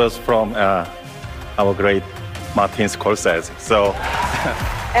quote was from our great Martin Scorsese. So,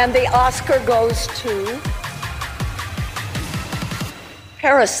 and the Oscar goes to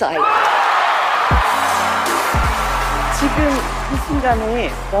Parasite. 지금 이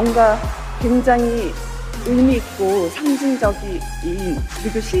순간에 뭔가 굉장히 의미 있고 상징적인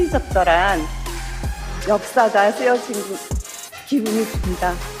그리고 시의적절한 역사가 쓰여진 기분이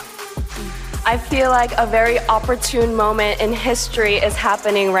듭니다. I feel like a very opportune moment in history is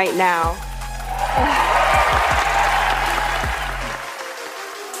happening right now.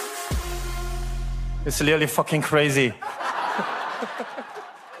 It's really fucking crazy.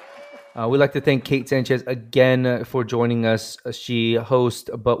 We'd like to thank Kate Sanchez again for joining us. She hosts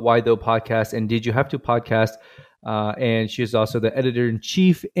But Why Though podcast and Did You Have to podcast. And she is also the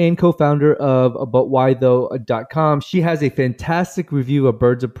editor-in-chief and co-founder of ButWhyThough.com. She has a fantastic review of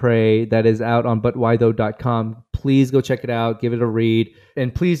Birds of Prey that is out on ButWhyThough.com. Please go check it out. Give it a read.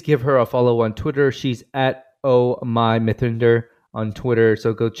 And please give her a follow on Twitter. She's at ohmymithinder on Twitter.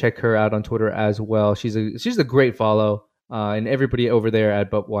 So go check her out on Twitter as well. She's a great follow. And everybody over there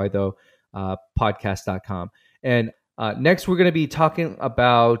at podcast.com. And next, we're going to be talking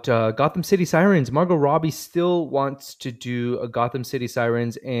about Gotham City Sirens. Margot Robbie still wants to do a Gotham City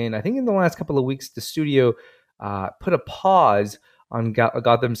Sirens. And I think in the last couple of weeks, the studio put a pause on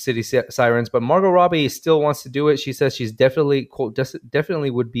Gotham City Sirens. But Margot Robbie still wants to do it. She says she's definitely, quote,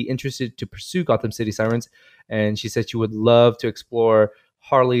 definitely would be interested to pursue Gotham City Sirens. And she said she would love to explore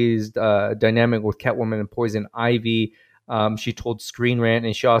Harley's dynamic with Catwoman and Poison Ivy. She told Screen Rant,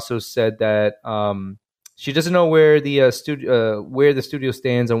 and she also said that she doesn't know where the studio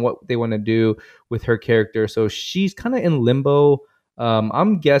stands and what they want to do with her character. So she's kind of in limbo.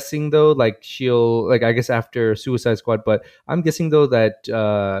 I'm guessing though, I guess after Suicide Squad, but I'm guessing though that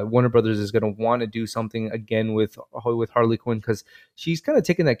Warner Brothers is going to want to do something again with Harley Quinn, because she's kind of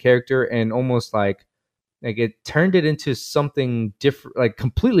taken that character and almost like it turned it into something different, like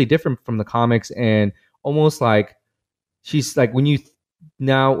completely different from the comics, and almost like she's like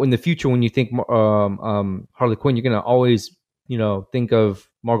now in the future, when you think Harley Quinn, you're going to always, think of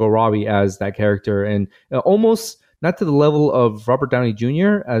Margot Robbie as that character, and almost not to the level of Robert Downey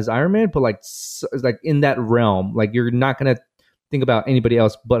Jr. as Iron Man, but like in that realm. Like you're not going to think about anybody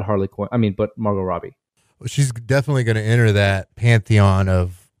else but but Margot Robbie. Well, she's definitely going to enter that pantheon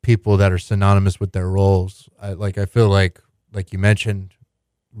of people that are synonymous with their roles. I feel like you mentioned,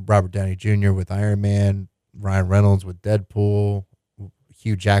 Robert Downey Jr. with Iron Man, Ryan Reynolds with Deadpool,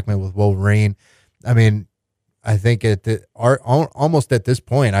 Hugh Jackman with Wolverine. I mean, I think almost at this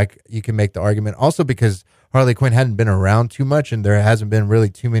point, you can make the argument also because Harley Quinn hadn't been around too much, and there hasn't been really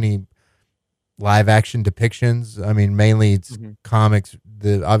too many live action depictions. I mean, mainly it's comics.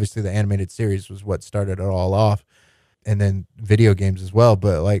 Obviously the animated series was what started it all off, and then video games as well.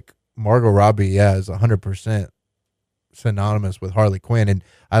 But like Margot Robbie, is 100% synonymous with Harley Quinn, and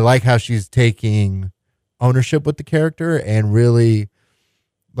I like how she's taking ownership with the character, and really,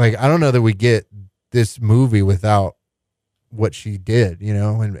 like, I don't know that we get this movie without what she did,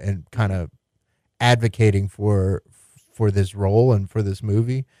 and kind of advocating for this role and for this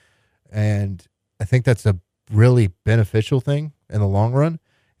movie. And I think that's a really beneficial thing in the long run.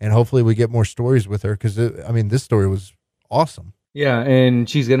 And hopefully we get more stories with her, because this story was awesome. Yeah, and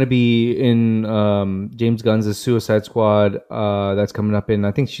she's going to be in James Gunn's Suicide Squad that's coming up in,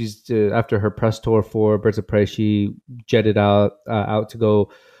 I think she's, after her press tour for Birds of Prey, she jetted out to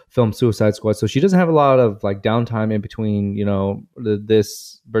go film Suicide Squad. So she doesn't have a lot of like downtime in between,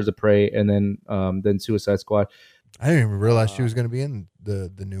 this Birds of Prey and then Suicide Squad. I didn't even realize she was going to be in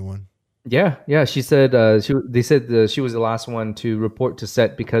the new one. Yeah. She said they said she was the last one to report to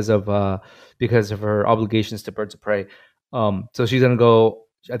set because of her obligations to Birds of Prey. So she's gonna go.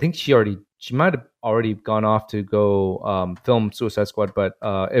 I think she might have already gone off to go film Suicide Squad, but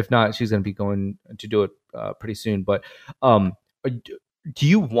if not, she's gonna be going to do it pretty soon. But do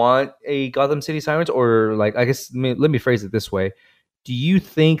you want a Gotham City Sirens, or like, I guess let me phrase it this way: do you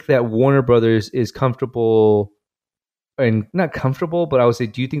think that Warner Brothers is comfortable, and not comfortable, but I would say,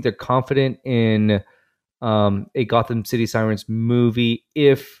 do you think they're confident in a Gotham City Sirens movie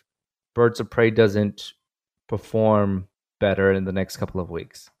if Birds of Prey doesn't perform better in the next couple of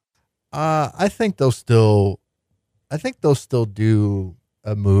weeks? I think they'll still do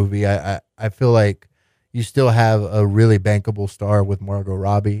a movie. I feel like you still have a really bankable star with Margot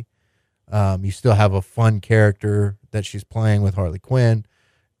Robbie. You still have a fun character that she's playing with Harley Quinn.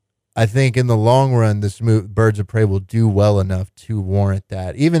 I think in the long run, this Birds of Prey will do well enough to warrant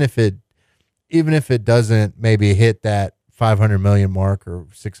that, even if it doesn't maybe hit that 500 million mark or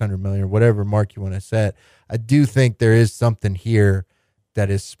 600 million or whatever mark you want to set. I do think there is something here that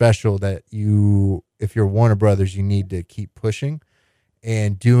is special that if you're Warner Brothers, you need to keep pushing,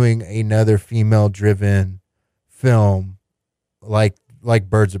 and doing another female driven film like like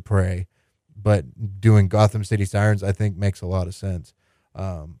Birds of Prey, but doing Gotham City Sirens, I think makes a lot of sense.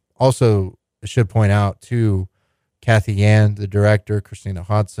 Also, I should point out too, Kathy Yan, the director, Christina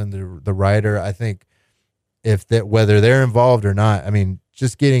Hodson, the writer. I think whether they're involved or not, I mean,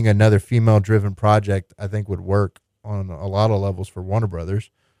 just getting another female-driven project, I think would work on a lot of levels for Warner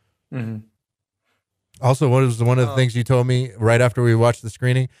Brothers. Mm-hmm. Also, one of the things you told me right after we watched the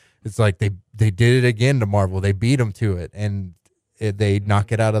screening? It's like they did it again to Marvel. They beat them to it, and they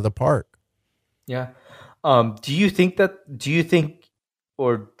knock it out of the park. Yeah. Do you think,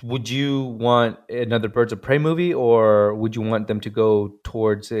 or would you want another Birds of Prey movie, or would you want them to go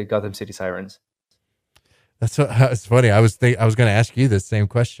towards Gotham City Sirens? It's funny. I was going to ask you the same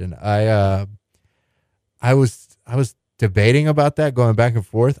question. I was debating about that, going back and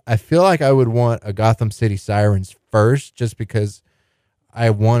forth. I feel like I would want a Gotham City Sirens first, just because I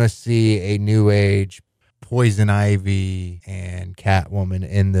want to see a new age Poison Ivy and Catwoman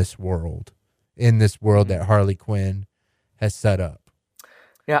in this world that Harley Quinn has set up.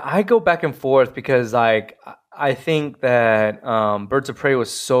 Yeah, I go back and forth because like I think that Birds of Prey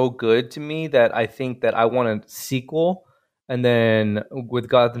was so good to me that I think that I want a sequel, and then with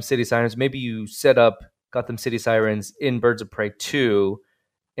Gotham City Sirens, maybe you set up Gotham City Sirens in Birds of Prey 2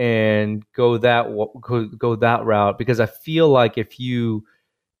 and go that route, because I feel like if you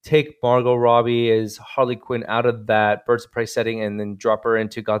take Margot Robbie as Harley Quinn out of that Birds of Prey setting and then drop her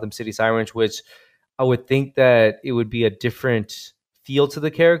into Gotham City Sirens, which I would think that it would be a different feel to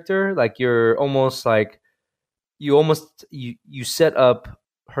the character. Like you're almost like you set up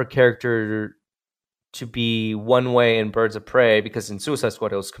her character to be one way in Birds of Prey, because in Suicide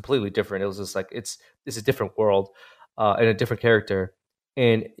Squad it was completely different. It was just like it's a different world and a different character.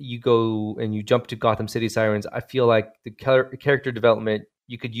 And you go and you jump to Gotham City Sirens. I feel like the character development,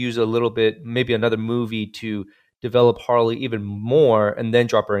 you could use a little bit, maybe another movie to develop Harley even more, and then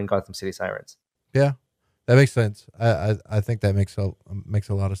drop her in Gotham City Sirens. Yeah, that makes sense. I think that makes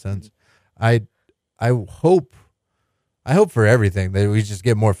a lot of sense. I hope for everything that we just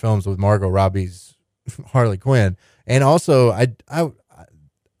get more films with Margot Robbie's Harley Quinn. And also I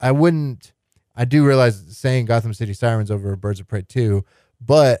do realize saying Gotham City Sirens over Birds of Prey 2,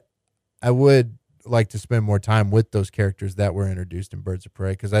 but I would like to spend more time with those characters that were introduced in Birds of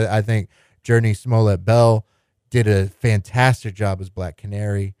Prey, because I think Journey Smollett-Bell did a fantastic job as Black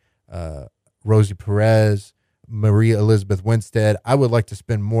Canary, Rosie Perez, Maria Elizabeth Winstead. I would like to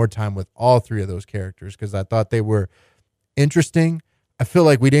spend more time with all three of those characters because I thought they were interesting. I feel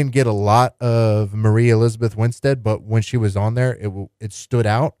like we didn't get a lot of Maria Elizabeth Winstead, but when she was on there, it stood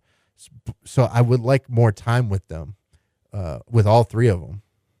out. So I would like more time with them, with all three of them.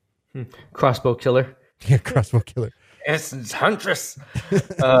 Crossbow Killer. Yeah, Crossbow Killer. Essence Huntress.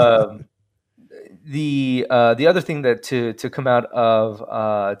 The other thing that to come out of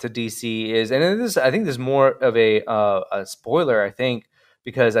to DC is, and I think this is more of a spoiler, I think,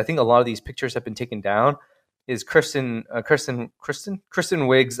 because I think a lot of these pictures have been taken down, is Kristen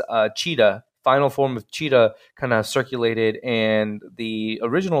Wiig's Cheetah, final form of Cheetah, kind of circulated, and the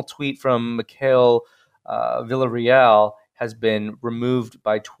original tweet from Mikhail Villarreal has been removed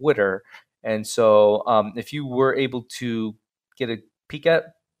by Twitter. And so if you were able to get a peek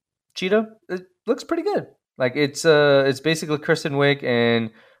at Cheetah, it looks pretty good. Like it's basically Kristen Wiig, and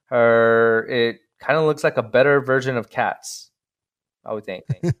it kind of looks like a better version of Cats, I would think.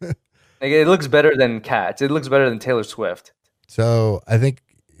 Like it looks better than Cats. It looks better than Taylor Swift. So I think,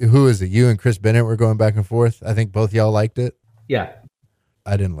 who is it? You and Chris Bennett were going back and forth. I think both y'all liked it. Yeah.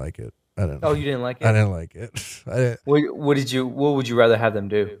 I didn't like it. I don't know. Oh, you didn't like it? I didn't like it. What would you rather have them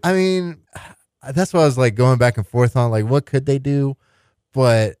do? I mean, that's what I was like going back and forth on. Like, what could they do?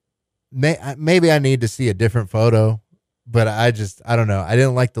 But maybe I need to see a different photo. But I don't know. I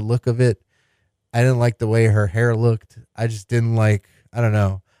didn't like the look of it. I didn't like the way her hair looked. I just didn't like. I don't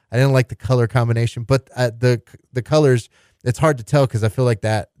know. I didn't like the color combination. But the colors, it's hard to tell because I feel like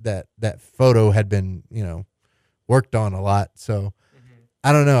that photo had been worked on a lot. So.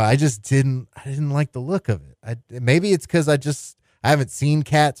 I don't know. I didn't like the look of it. Maybe it's because I haven't seen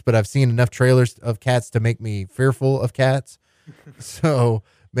Cats, but I've seen enough trailers of Cats to make me fearful of Cats. So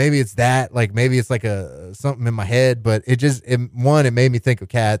maybe it's that. Like maybe it's like something in my head. But one, it made me think of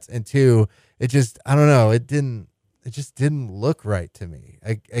Cats, and two, I don't know. It just didn't look right to me.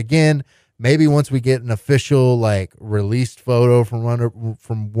 Again, maybe once we get an official like released photo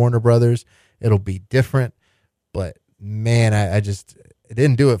from Warner Brothers, it'll be different. But man, it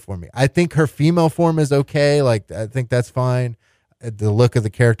didn't do it for me. I think her female form is okay. Like, I think that's fine. The look of the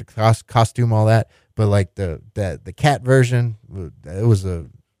character, costume, all that. But like the cat version, it was a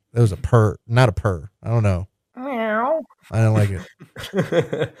purr, not a purr. I don't know. Meow. I don't like it.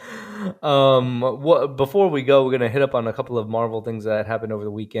 Before we go, we're gonna hit up on a couple of Marvel things that happened over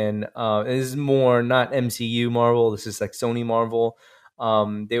the weekend. This is more not MCU Marvel. This is like Sony Marvel.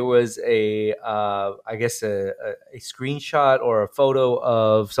 There was I guess a screenshot or a photo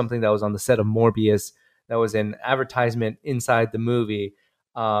of something that was on the set of Morbius. That was an advertisement inside the movie.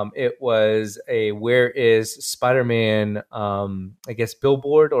 It was a "Where is Spider-Man?" I guess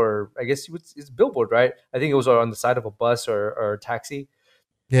billboard, or I guess it's billboard, right? I think it was on the side of a bus or a taxi.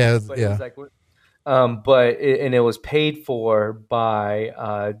 Yeah, But yeah. it was like, and it was paid for by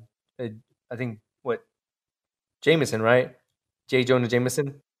I think what Jameson, right? J. Jonah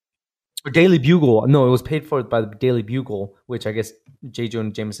Jameson. Or Daily Bugle. No, it was paid for by the Daily Bugle, which I guess J.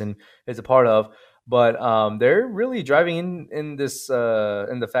 Jonah Jameson is a part of. But they're really driving in this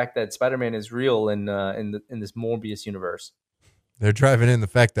in the fact that Spider-Man is real in this Morbius universe. They're driving in the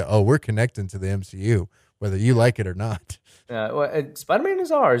fact that we're connecting to the MCU, whether you like it or not. Spider-Man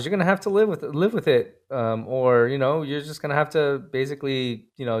is ours. You're gonna have to live with it, or you're just gonna have to basically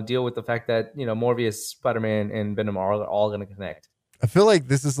deal with the fact that Morbius, Spider-Man, and Venom are all gonna connect. I feel like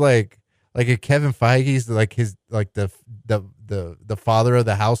this is like if Kevin Feige's like his like the father of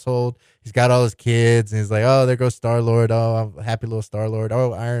the household. He's got all his kids, and he's like, oh, there goes Star-Lord. Oh, I'm happy little Star-Lord.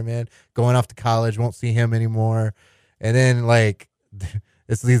 Oh, Iron Man going off to college, won't see him anymore. And then like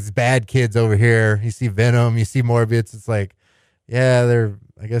it's these bad kids over here. You see Venom, you see Morbius. It's like, yeah,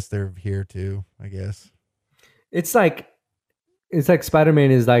 I guess they're here too. I guess it's like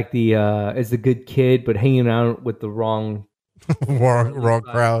Spider-Man is like the good kid, but hanging out with the wrong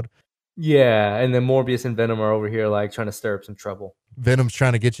crowd. Yeah, and then Morbius and Venom are over here like trying to stir up some trouble. Venom's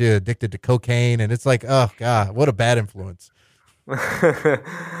trying to get you addicted to cocaine, and it's like, oh god, what a bad influence.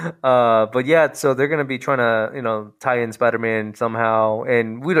 But yeah, so they're gonna be trying to tie in Spider-Man somehow,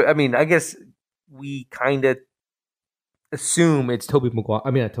 and we don't. I mean, I guess we kind of assume it's Tobey Maguire.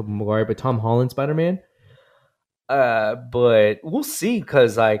 I mean, not Tobey Maguire, but Tom Holland Spider-Man. But we'll see,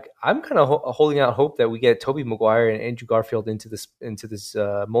 because like I'm kind of holding out hope that we get Tobey Maguire and Andrew Garfield into this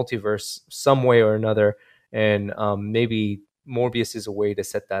multiverse some way or another, and maybe Morbius is a way to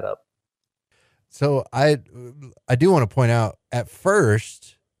set that up. So I do want to point out, at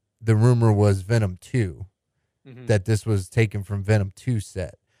first the rumor was Venom 2, that this was taken from Venom 2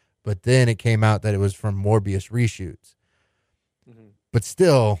 set, but then it came out that it was from Morbius reshoots. But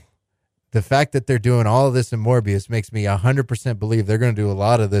still, the fact that they're doing all of this in Morbius makes me 100% believe they're going to do a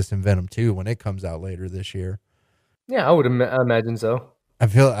lot of this in Venom 2 when it comes out later this year. Yeah, I would imagine so. I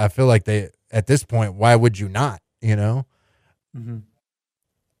feel like they, at this point, why would you not? I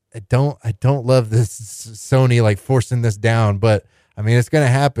don't love this Sony like forcing this down, but I mean, it's going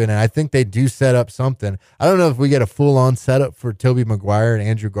to happen, and I think they do set up something. I don't know if we get a full-on setup for Tobey Maguire and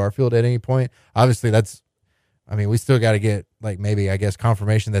Andrew Garfield at any point. Obviously, we still got to get, like, maybe, I guess,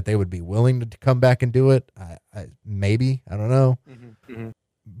 confirmation that they would be willing to come back and do it. Maybe. I don't know.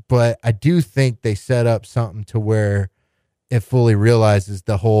 But I do think they set up something to where it fully realizes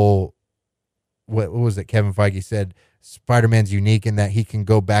the whole, what was it Kevin Feige said, Spider-Man's unique in that he can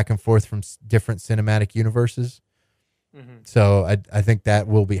go back and forth from different cinematic universes. So I think that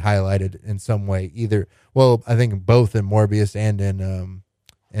will be highlighted in some way. I think both in Morbius and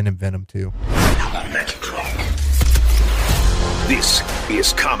in Venom 2. This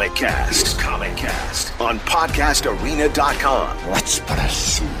is Comic Cast. On podcastarena.com. Let's put a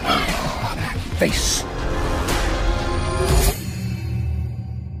smile on that face.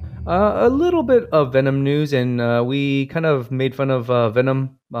 A little bit of Venom news, and we kind of made fun of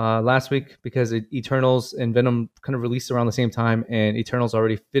Venom last week because Eternals and Venom kind of released around the same time, and Eternals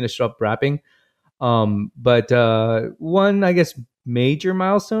already finished up wrapping. But one, I guess, major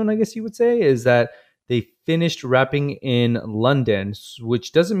milestone, I guess you would say, is that they finished wrapping in London,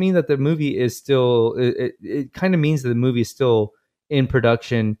 which doesn't mean that the movie is still. It kind of means that the movie is still in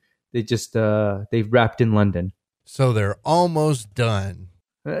production. They just they've wrapped in London, so they're almost done.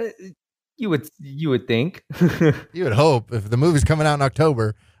 You would think. You would hope. If the movie's coming out in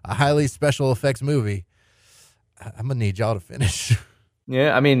October, a highly special effects movie, I'm gonna need y'all to finish.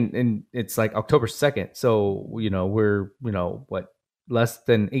 Yeah, I mean, and it's like October 2nd, so we're what, less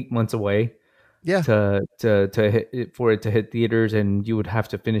than 8 months away. Yeah. To hit it, for it to hit theaters, and you would have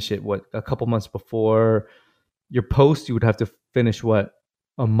to finish it a couple months before your post. You would have to finish a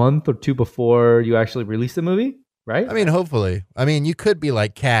month or two before you actually release the movie. Right? I mean, hopefully. I mean, you could be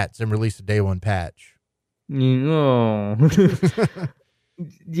like Cats and release a day one patch. No.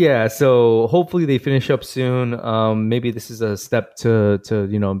 Yeah, so hopefully they finish up soon. Maybe this is a step to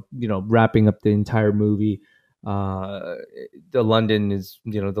wrapping up the entire movie. The London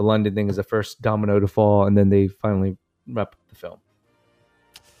thing is the first domino to fall, and then they finally wrap up the film?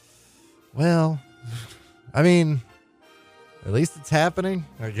 Well, I mean, at least it's happening,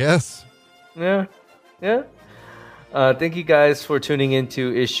 I guess. Yeah. Thank you guys for tuning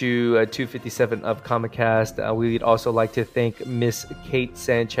into issue 257 of ComicCast. We'd also like to thank Miss Kate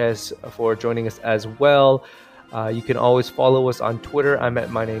Sanchez for joining us as well. You can always follow us on Twitter. I'm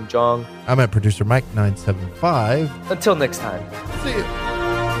at My Name Jong. I'm at Producer Mike 975. Until next time. See you.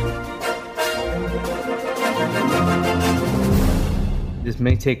 This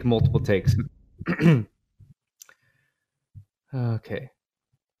may take multiple takes. Okay.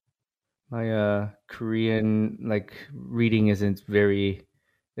 My Korean reading isn't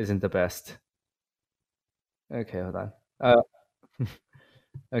the best. Okay, hold on.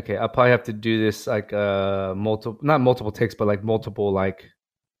 Okay, I'll probably have to do this not multiple takes, but multiple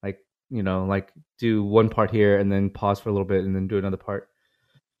do one part here and then pause for a little bit and then do another part.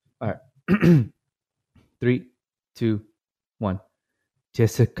 All right. 3, 2, 1.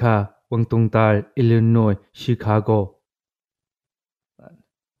 Jessica, Wangtongdal, Illinois, Chicago.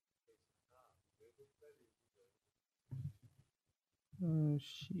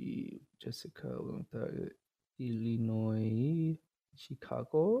 Jessica, Illinois,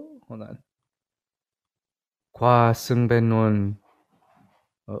 Chicago. Hold on. Kwa Sungbenon.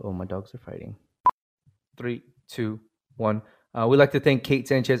 Oh, my dogs are fighting. 3, 2, 1. We'd like to thank Kate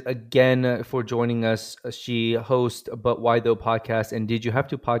Sanchez again for joining us. She hosts But Why Though podcast and Did You Have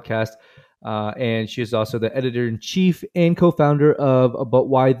to podcast. And she is also the editor-in-chief and co-founder of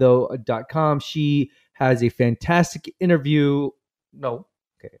ButWhyThough.com. She has a fantastic interview. No.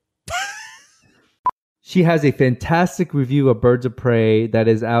 Okay. She has a fantastic review of Birds of Prey that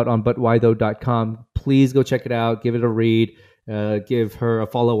is out on ButWhyThough.com. Please go check it out. Give it a read. Give her a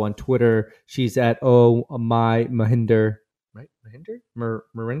follow on Twitter. She's at Oh My Mahinder. Right? Mahinder?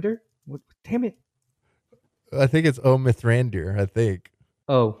 Marinder? What? Damn it. I think it's Oh Mithrandir, I think.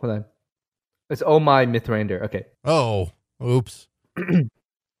 Oh, hold on. It's Oh My Mithrandir. Okay. Oh, oops.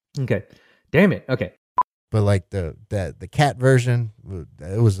 Okay. Damn it. Okay. But the cat version,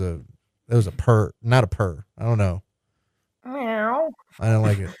 it was a purr, not a purr. I don't know. Meow. I don't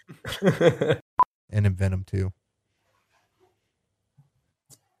like it. And in Venom too.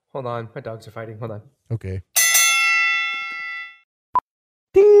 Hold on. My dogs are fighting. Hold on. Okay.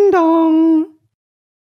 Ding dong.